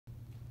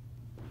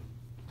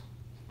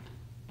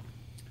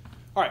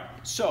All right,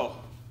 so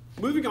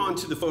moving on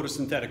to the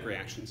photosynthetic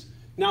reactions.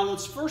 Now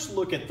let's first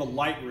look at the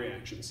light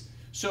reactions.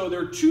 So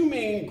there are two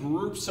main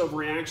groups of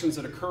reactions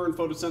that occur in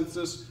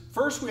photosynthesis.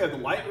 First, we have the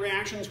light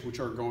reactions, which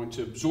are going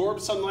to absorb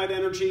sunlight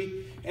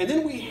energy. And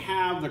then we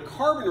have the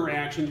carbon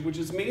reactions, which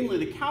is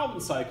mainly the Calvin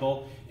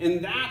cycle,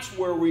 and that's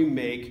where we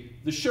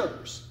make the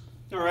sugars.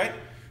 All right?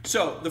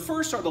 So the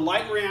first are the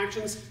light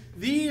reactions.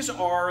 These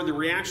are the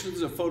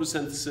reactions of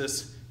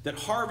photosynthesis that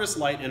harvest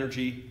light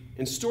energy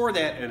and store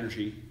that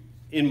energy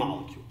in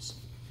molecules.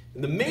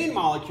 And the main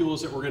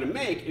molecules that we're going to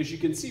make, as you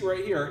can see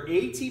right here,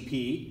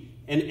 ATP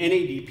and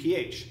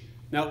NADPH.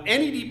 Now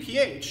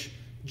NADPH,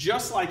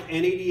 just like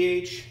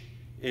NADH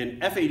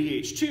and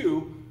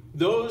FADH2,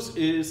 those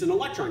is an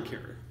electron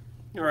carrier.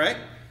 All right?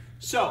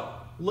 So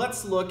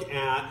let's look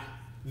at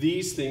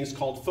these things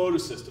called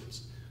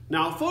photosystems.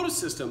 Now a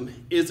photosystem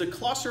is a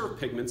cluster of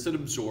pigments that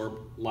absorb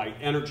light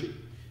energy.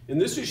 And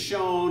this is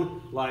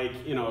shown like,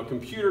 a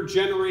computer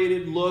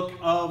generated look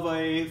of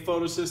a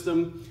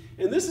photosystem.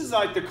 And this is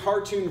like the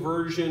cartoon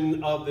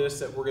version of this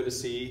that we're going to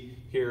see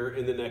here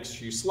in the next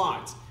few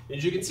slides.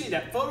 As you can see,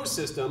 that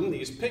photosystem,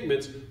 these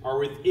pigments, are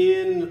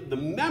within the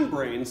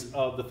membranes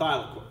of the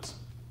thylakoids.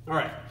 All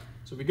right,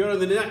 so if we go to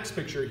the next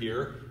picture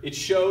here, it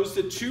shows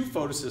the two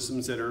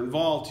photosystems that are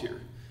involved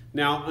here.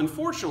 Now,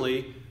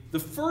 unfortunately, the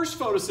first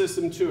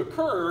photosystem to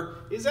occur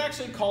is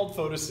actually called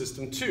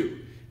photosystem 2.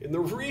 And the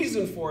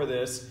reason for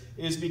this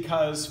is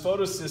because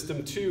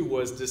photosystem 2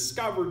 was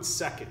discovered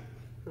second.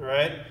 All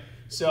right?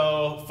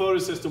 So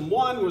photosystem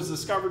 1 was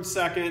discovered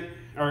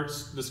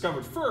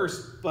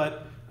first,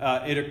 but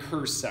it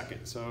occurs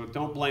second. So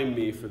don't blame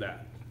me for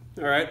that.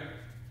 All right?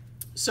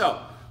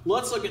 So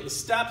let's look at the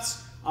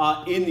steps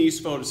in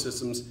these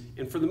photosystems.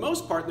 And for the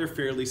most part, they're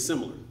fairly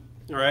similar.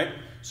 All right?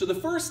 So the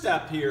first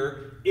step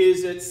here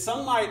is that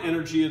sunlight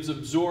energy is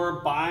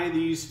absorbed by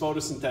these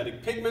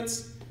photosynthetic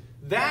pigments.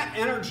 That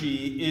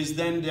energy is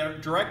then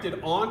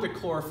directed onto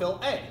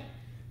chlorophyll A.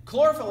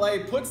 Chlorophyll A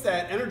puts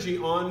that energy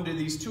onto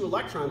these two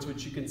electrons,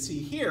 which you can see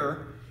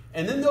here,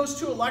 and then those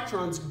two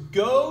electrons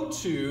go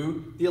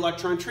to the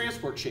electron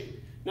transport chain.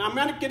 Now, I'm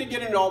not going to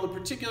get into all the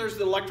particulars of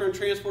the electron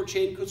transport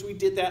chain because we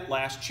did that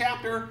last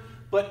chapter,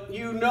 but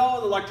the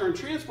electron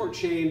transport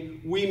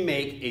chain, we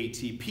make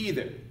ATP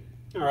there.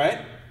 All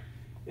right?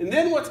 And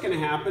then what's going to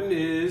happen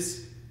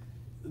is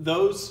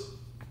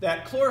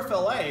that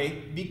chlorophyll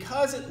A,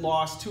 because it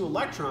lost two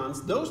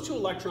electrons, those two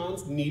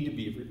electrons need to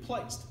be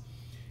replaced.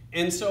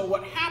 And so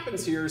what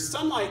happens here is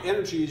sunlight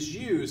energy is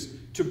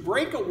used to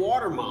break a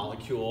water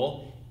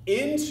molecule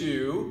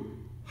into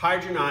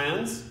hydrogen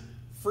ions,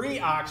 free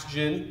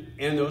oxygen,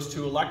 and those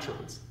two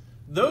electrons.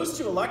 Those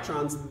two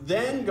electrons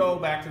then go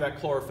back to that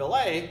chlorophyll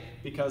A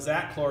because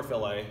that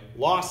chlorophyll A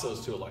lost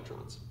those two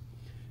electrons.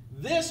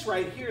 This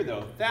right here,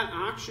 though, that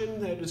oxygen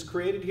that is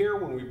created here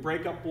when we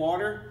break up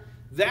water,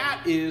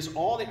 that is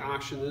all the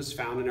oxygen that is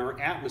found in our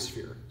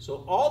atmosphere.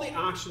 So all the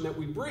oxygen that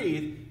we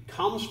breathe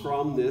comes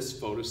from this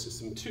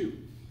photosystem 2.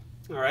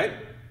 All right?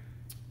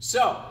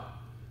 So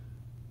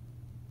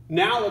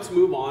now let's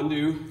move on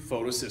to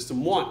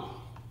photosystem 1.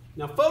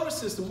 Now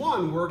photosystem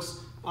 1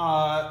 works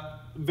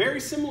very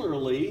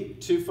similarly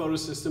to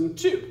photosystem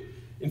 2.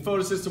 In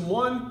photosystem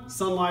 1,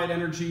 sunlight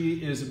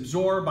energy is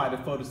absorbed by the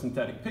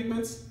photosynthetic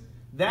pigments.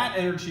 That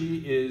energy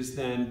is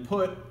then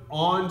put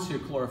onto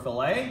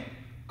chlorophyll A.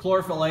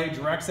 Chlorophyll A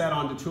directs that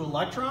onto two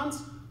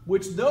electrons,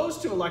 which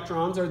those two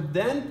electrons are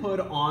then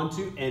put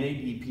onto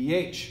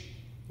NADPH.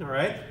 All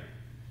right?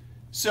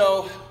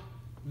 So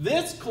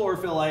this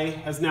chlorophyll A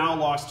has now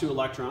lost two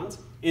electrons,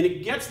 and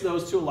it gets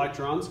those two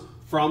electrons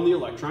from the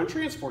electron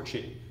transport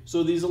chain.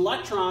 So these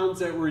electrons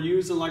that were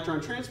used in the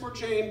electron transport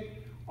chain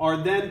are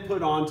then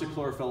put onto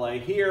chlorophyll A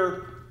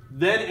here.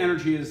 Then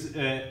energy is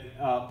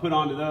put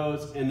onto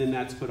those, and then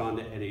that's put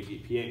onto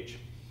NADPH.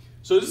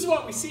 So this is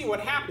what we see, what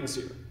happens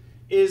here.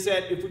 Is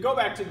that if we go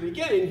back to the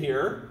beginning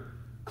here,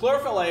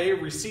 chlorophyll A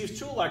receives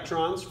two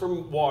electrons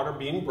from water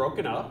being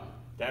broken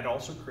up. That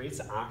also creates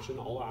the oxygen,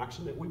 all the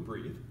oxygen that we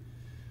breathe.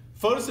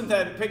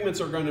 Photosynthetic pigments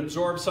are going to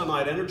absorb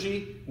sunlight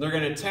energy. They're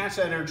going to attach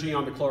that energy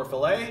onto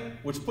chlorophyll A,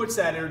 which puts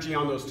that energy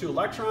on those two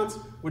electrons,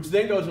 which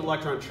then goes to the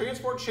electron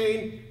transport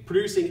chain,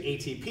 producing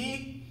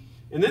ATP.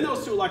 And then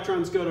those two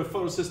electrons go to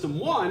photosystem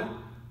 1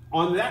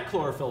 on that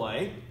chlorophyll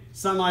A.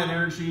 Sunlight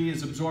energy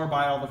is absorbed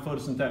by all the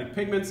photosynthetic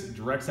pigments, it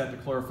directs that to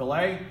chlorophyll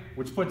A,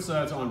 which puts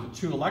those onto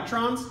two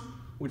electrons,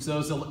 which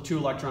those two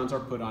electrons are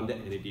put onto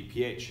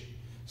NADPH.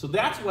 So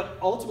that's what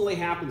ultimately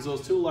happens,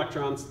 those two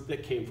electrons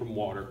that came from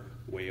water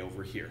way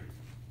over here.